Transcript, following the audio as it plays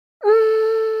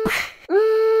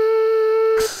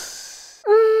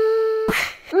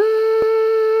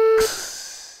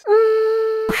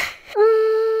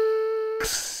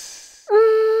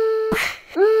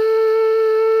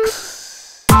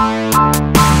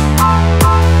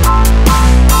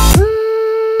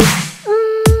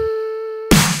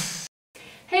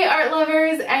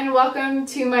welcome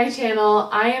to my channel.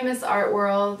 I am Miss Art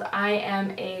World. I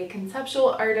am a conceptual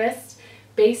artist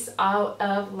based out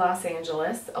of Los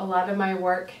Angeles. A lot of my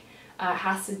work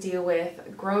has to deal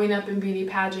with growing up in beauty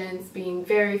pageants, being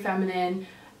very feminine,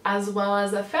 as well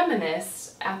as a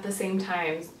feminist at the same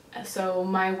time. So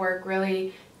my work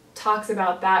really talks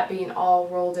about that being all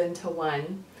rolled into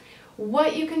one.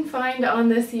 What you can find on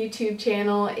this YouTube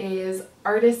channel is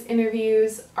artist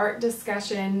interviews, art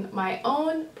discussion, my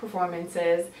own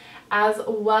performances, as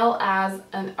well as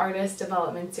an artist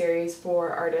development series for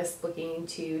artists looking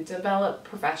to develop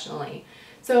professionally.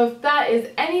 So if that is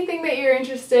anything that you're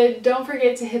interested, don't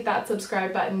forget to hit that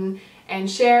subscribe button and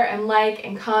share and like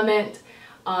and comment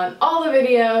on all the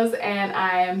videos, and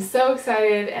I am so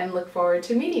excited and look forward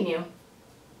to meeting you.